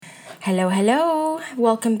Hello, hello.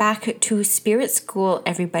 Welcome back to Spirit School,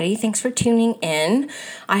 everybody. Thanks for tuning in.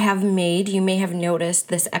 You may have noticed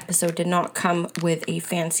this episode did not come with a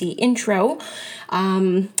fancy intro.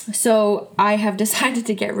 So I have decided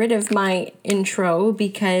to get rid of my intro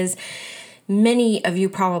because many of you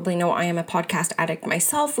probably know I am a podcast addict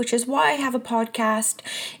myself, which is why I have a podcast,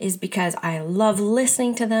 is because I love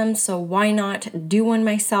listening to them. So why not do one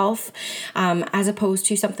myself? As opposed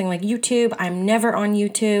to something like YouTube. I'm never on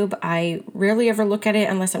YouTube. I rarely ever look at it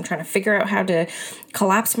unless I'm trying to figure out how to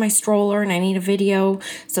collapse my stroller and I need a video.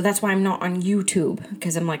 So that's why I'm not on YouTube,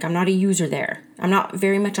 because I'm not a user there. I'm not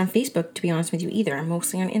very much on Facebook, to be honest with you, either. I'm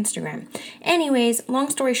mostly on Instagram. Anyways, long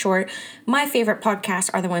story short, my favorite podcasts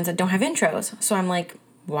are the ones that don't have intros. So I'm like,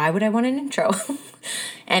 why would I want an intro?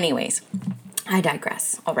 Anyways, I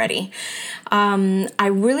digress already. I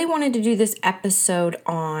really wanted to do this episode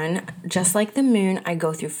on, just like the moon, I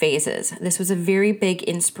go through phases. This was a very big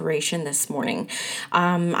inspiration this morning.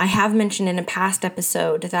 I have mentioned in a past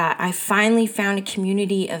episode that I finally found a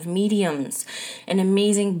community of mediums, an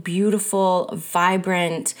amazing, beautiful,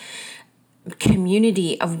 vibrant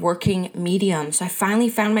community of working mediums. So I finally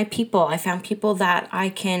found my people. I found people that I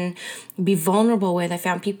can be vulnerable with. I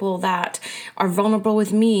found people that are vulnerable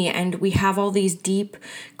with me, and we have all these deep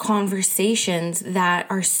conversations that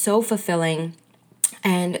are so fulfilling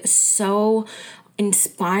and so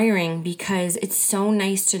inspiring, because it's so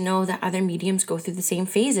nice to know that other mediums go through the same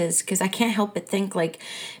phases, because I can't help but think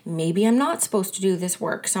maybe I'm not supposed to do this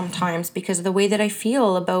work sometimes because of the way that I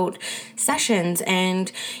feel about sessions.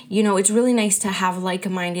 And it's really nice to have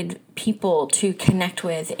like-minded people to connect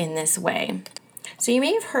with in this way. So you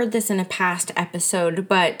may have heard this in a past episode,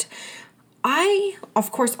 but I,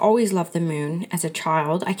 of course, always loved the moon as a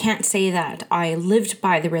child. I can't say that I lived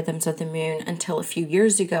by the rhythms of the moon until a few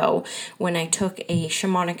years ago when I took a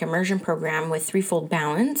shamanic immersion program with Threefold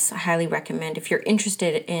Balance. I highly recommend, if you're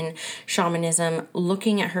interested in shamanism,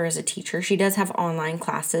 looking at her as a teacher. She does have online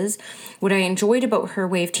classes. What I enjoyed about her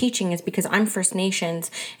way of teaching is because I'm First Nations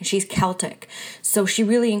and she's Celtic. So she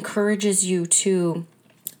really encourages you to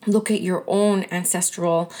look at your own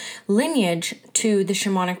ancestral lineage to the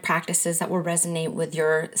shamanic practices that will resonate with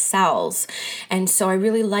your cells. And so I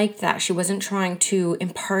really liked that. She wasn't trying to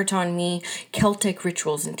impart on me Celtic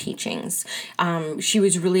rituals and teachings. She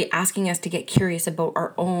was really asking us to get curious about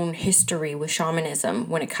our own history with shamanism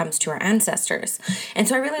when it comes to our ancestors. And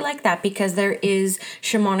so I really like that, because there is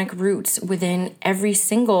shamanic roots within every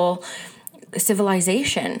single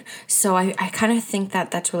civilization. So I kind of think that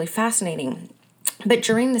that's really fascinating. But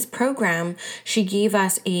during this program, she gave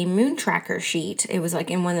us a moon tracker sheet. It was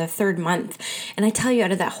in the third month. And I tell you,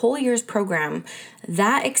 out of that whole year's program,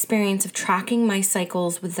 that experience of tracking my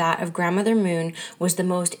cycles with that of Grandmother Moon was the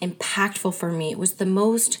most impactful for me. It was the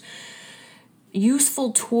most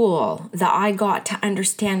useful tool that I got to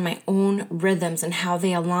understand my own rhythms and how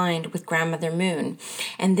they aligned with Grandmother Moon.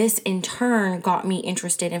 And this in turn got me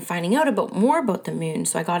interested in finding out more about the moon.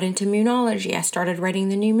 So I got into moonology. I started writing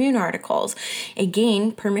the new moon articles.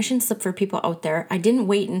 Again, permission slip for people out there. I didn't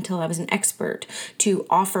wait until I was an expert to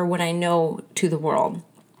offer what I know to the world.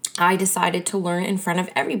 I decided to learn in front of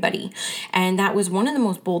everybody. And that was one of the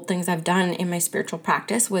most bold things I've done in my spiritual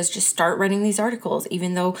practice, was just start writing these articles,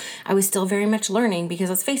 even though I was still very much learning, because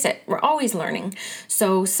let's face it, we're always learning.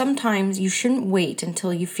 So sometimes you shouldn't wait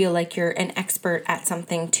until you feel like you're an expert at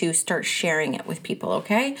something to start sharing it with people,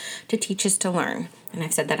 okay? To teach is to learn. And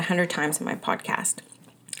I've said that 100 times in my podcast.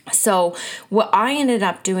 So what I ended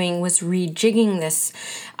up doing was rejigging this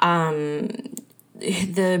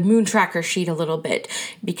the moon tracker sheet a little bit,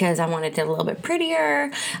 because I wanted it a little bit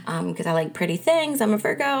prettier, because I like pretty things. I'm a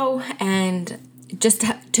Virgo, and just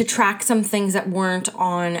to track some things that weren't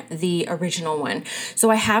on the original one.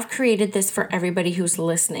 So I have created this for everybody who's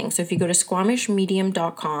listening. So if you go to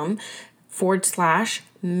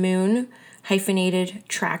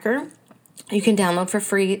squamishmedium.com/moon-tracker, you can download for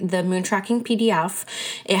free the moon tracking PDF.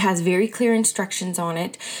 It has very clear instructions on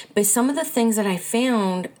it. But some of the things that I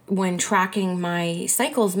found when tracking my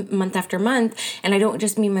cycles month after month, and I don't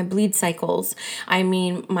just mean my bleed cycles, I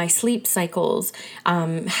mean my sleep cycles,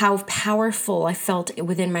 how powerful I felt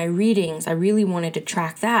within my readings. I really wanted to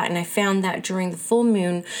track that. And I found that during the full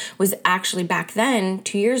moon was actually, back then,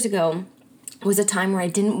 2 years ago, was a time where I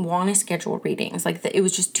didn't want to schedule readings. It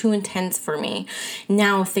was just too intense for me.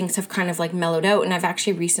 Now things have kind of mellowed out, and I've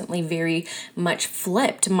actually recently very much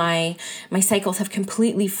flipped. My cycles have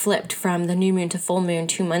completely flipped from the new moon to full moon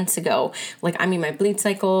 2 months ago. My bleed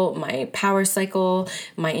cycle, my power cycle,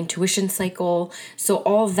 my intuition cycle. So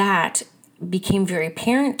all that became very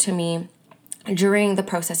apparent to me during the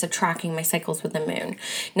process of tracking my cycles with the moon.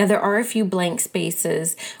 Now, there are a few blank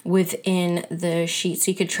spaces within the sheet,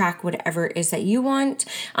 so you could track whatever it is that you want,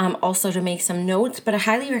 also to make some notes, but I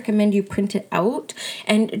highly recommend you print it out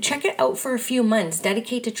and check it out for a few months,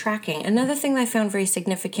 dedicate to tracking. Another thing that I found very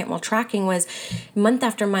significant while tracking was month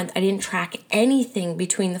after month, I didn't track anything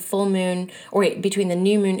between the full moon, between the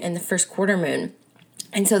new moon and the first quarter moon.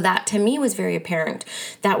 And so that to me was very apparent.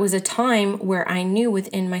 That was a time where I knew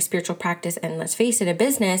within my spiritual practice, and let's face it, a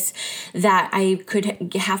business, that I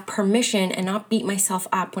could have permission and not beat myself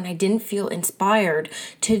up when I didn't feel inspired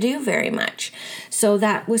to do very much. So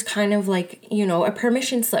that was kind of like, a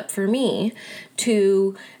permission slip for me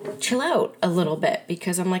to chill out a little bit,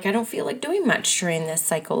 because I'm like, I don't feel like doing much during this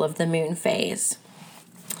cycle of the moon phase.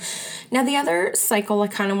 Now, the other cycle I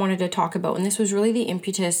kind of wanted to talk about, and this was really the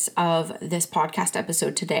impetus of this podcast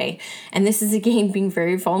episode today, and this is again being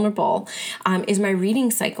very vulnerable, is my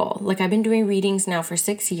reading cycle. Like, I've been doing readings now for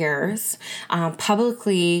 6 years,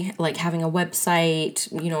 publicly, like having a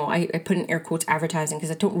website, I put in air quotes advertising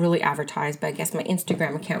because I don't really advertise, but I guess my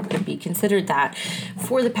Instagram account could be considered that,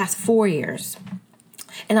 for the past 4 years.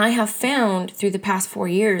 And I have found through the past 4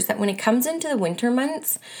 years that when it comes into the winter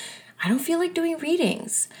months, I don't feel like doing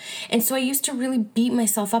readings. And so I used to really beat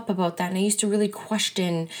myself up about that. And I used to really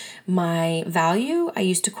question my value. I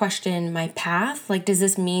used to question my path. Like, does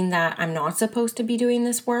this mean that I'm not supposed to be doing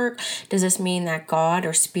this work? Does this mean that God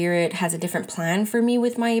or Spirit has a different plan for me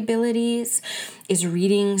with my abilities? Is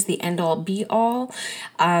readings the end all be all?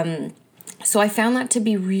 So I found that to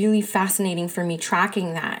be really fascinating for me,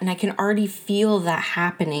 tracking that. And I can already feel that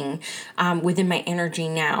happening within my energy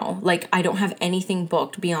now. Like, I don't have anything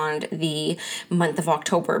booked beyond the month of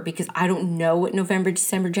October because I don't know what November,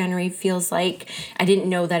 December, January feels like. I didn't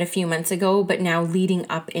know that a few months ago, but now leading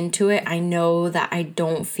up into it, I know that I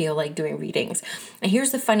don't feel like doing readings. And here's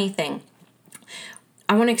the funny thing.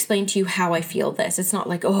 I want to explain to you how I feel this. It's not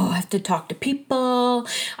like, I have to talk to people.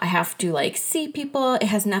 I have to see people. It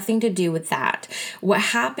has nothing to do with that. What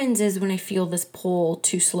happens is when I feel this pull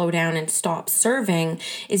to slow down and stop serving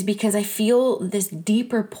is because I feel this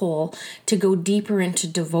deeper pull to go deeper into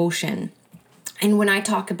devotion. And when I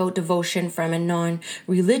talk about devotion from a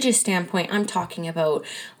non-religious standpoint, I'm talking about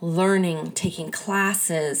learning, taking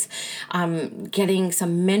classes, getting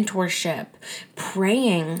some mentorship,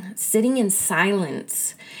 praying, sitting in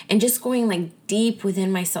silence, and just going deep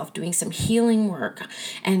within myself, doing some healing work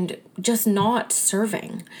and just not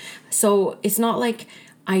serving. So it's not like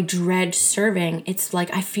I dread serving. It's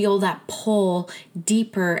like I feel that pull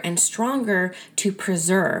deeper and stronger to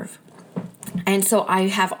preserve. And so I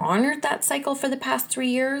have honored that cycle for the past 3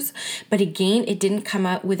 years. But again, it didn't come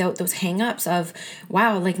out without those hangups of,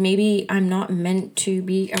 wow, maybe I'm not meant to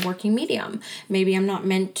be a working medium. Maybe I'm not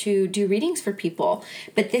meant to do readings for people.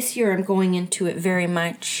 But this year I'm going into it very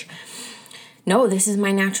much, no, this is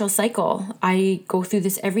my natural cycle. I go through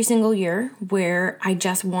this every single year where I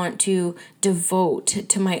just want to devote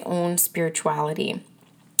to my own spirituality.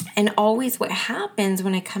 And always what happens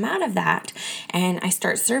when I come out of that and I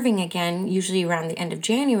start serving again, usually around the end of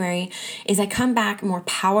January, is I come back more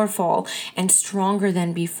powerful and stronger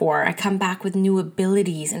than before. I come back with new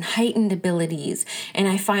abilities and heightened abilities. And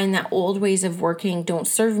I find that old ways of working don't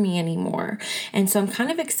serve me anymore. And so I'm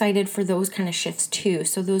kind of excited for those kind of shifts too.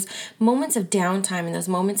 So those moments of downtime and those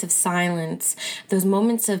moments of silence, those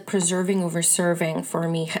moments of preserving over serving for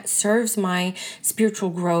me serves my spiritual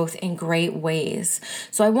growth in great ways.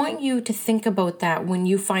 So I want you to think about that when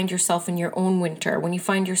you find yourself in your own winter, when you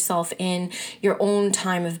find yourself in your own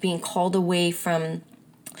time of being called away from,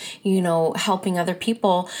 helping other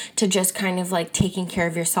people, to just kind of taking care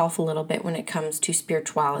of yourself a little bit when it comes to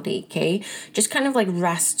spirituality, okay? Just kind of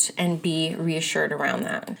rest and be reassured around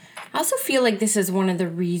that. I also feel like this is one of the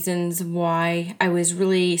reasons why I was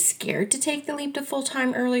really scared to take the leap to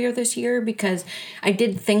full-time earlier this year, because I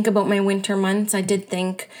did think about my winter months. I did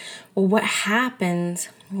think, well, what happens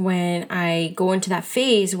when I go into that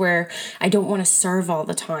phase where I don't want to serve all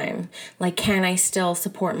the time? Can I still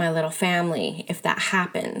support my little family if that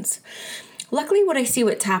happens? Luckily,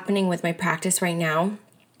 what's happening with my practice right now,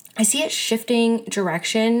 I see it shifting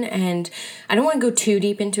direction, and I don't want to go too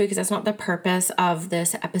deep into it because that's not the purpose of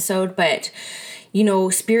this episode, but,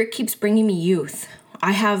 Spirit keeps bringing me youth.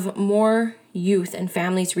 I have more youth and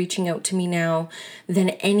families reaching out to me now than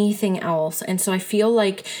anything else. And so I feel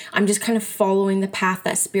like I'm just kind of following the path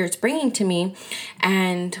that Spirit's bringing to me,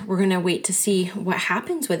 and we're going to wait to see what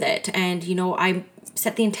happens with it. And, I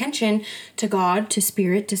set the intention to God, to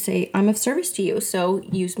Spirit, to say, I'm of service to you. So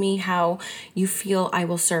use me how you feel I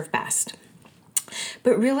will serve best.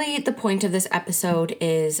 But really the point of this episode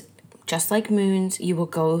is just like moons, you will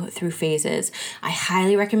go through phases. I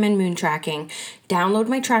highly recommend moon tracking. Download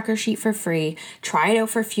my tracker sheet for free. Try it out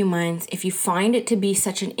for a few months. If you find it to be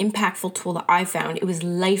such an impactful tool that I found, it was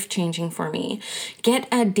life-changing for me. Get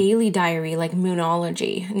a daily diary like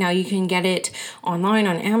Moonology. Now you can get it online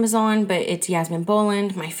on Amazon, but it's Yasmin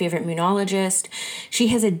Boland, my favorite moonologist. She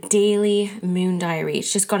has a daily moon diary.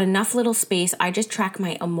 It's just got enough little space. I just track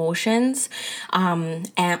my emotions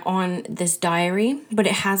and on this diary, but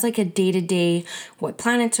it has like a day-to-day what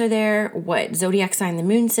planets are there, what zodiac sign the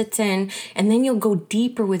moon sits in, and then you'll go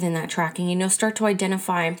deeper within that tracking and you'll start to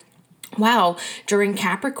identify, wow, during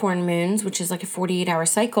Capricorn moons, which is like a 48-hour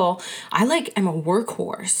cycle, I am a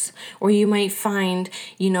workhorse. Or you might find,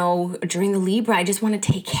 during the Libra, I just want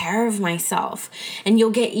to take care of myself. And you'll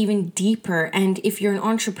get even deeper. And if you're an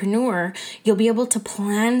entrepreneur, you'll be able to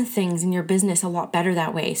plan things in your business a lot better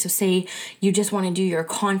that way. So say you just want to do your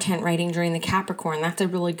content writing during the Capricorn, that's a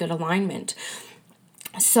really good alignment.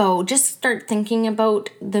 So just start thinking about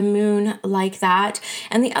the moon like that.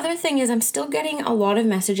 And the other thing is I'm still getting a lot of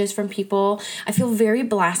messages from people. I feel very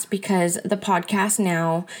blessed because the podcast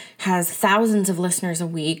now has thousands of listeners a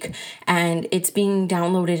week and it's being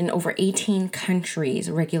downloaded in over 18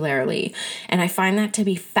 countries regularly. And I find that to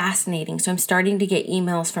be fascinating. So I'm starting to get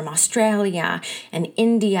emails from Australia and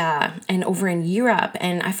India and over in Europe.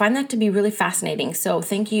 And I find that to be really fascinating. So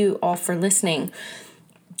thank you all for listening.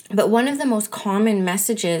 But one of the most common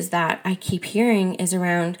messages that I keep hearing is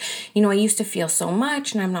around, I used to feel so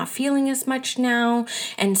much and I'm not feeling as much now.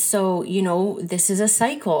 And so, this is a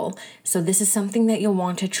cycle. So this is something that you'll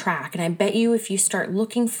want to track. And I bet you if you start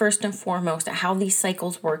looking first and foremost at how these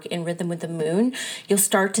cycles work in rhythm with the moon, you'll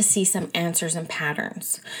start to see some answers and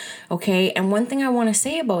patterns. Okay. And one thing I want to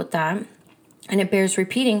say about that, and it bears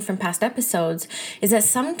repeating from past episodes, is that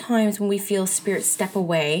sometimes when we feel spirit step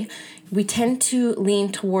away, we tend to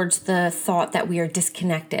lean towards the thought that we are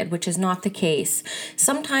disconnected, which is not the case.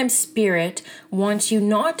 Sometimes spirit wants you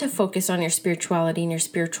not to focus on your spirituality and your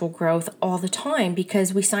spiritual growth all the time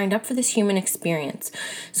because we signed up for this human experience.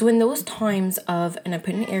 So in those times of, and I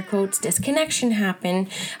put in air quotes, disconnection happen,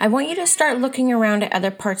 I want you to start looking around at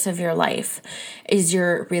other parts of your life. Is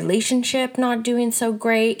your relationship not doing so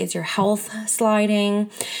great? Is your health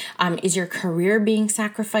sliding? Is your career being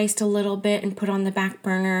sacrificed a little bit and put on the back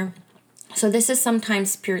burner? So this is sometimes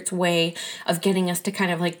Spirit's way of getting us to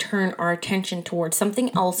kind of turn our attention towards something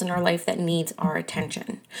else in our life that needs our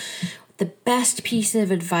attention. The best piece of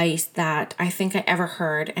advice that I think I ever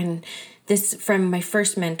heard, and this from my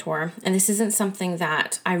first mentor, and this isn't something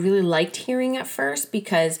that I really liked hearing at first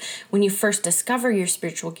because when you first discover your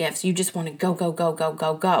spiritual gifts, you just want to go, go, go, go,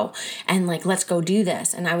 go, go. And let's go do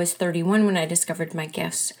this. And I was 31 when I discovered my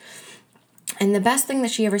gifts. And the best thing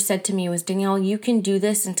that she ever said to me was, Danielle, you can do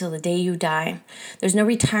this until the day you die. There's no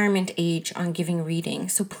retirement age on giving reading,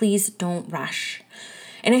 so please don't rush.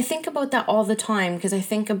 And I think about that all the time because I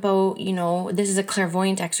think about, this is a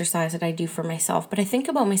clairvoyant exercise that I do for myself, but I think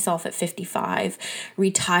about myself at 55,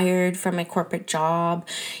 retired from my corporate job,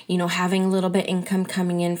 having a little bit income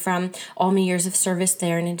coming in from all my years of service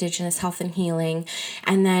there in Indigenous health and healing,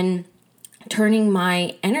 and then turning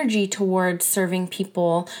my energy towards serving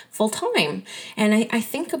people full time. And I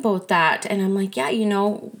think about that and I'm like, yeah, I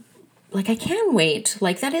can wait.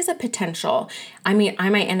 That is a potential. I mean, I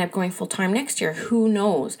might end up going full time next year. Who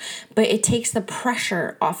knows? But it takes the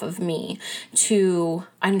pressure off of me to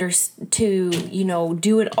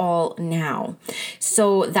do it all now.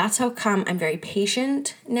 So that's how come I'm very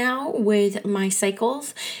patient now with my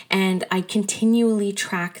cycles and I continually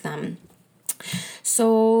track them.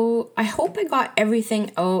 So I hope I got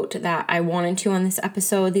everything out that I wanted to on this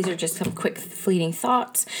episode. These are just some quick fleeting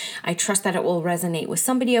thoughts. I trust that it will resonate with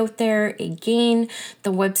somebody out there. Again,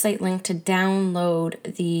 the website link to download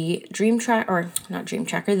the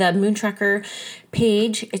the Moon Tracker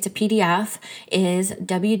page, it's a PDF, is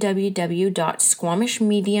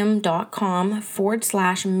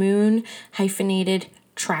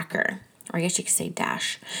www.squamishmedium.com/moon-tracker. Or I guess you could say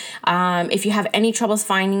dash. If you have any troubles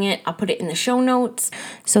finding it, I'll put it in the show notes.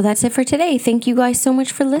 So that's it for today. Thank you guys so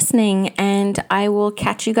much for listening. And I will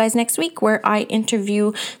catch you guys next week where I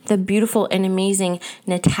interview the beautiful and amazing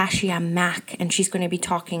Natasha Mack. And she's going to be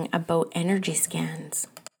talking about energy scans.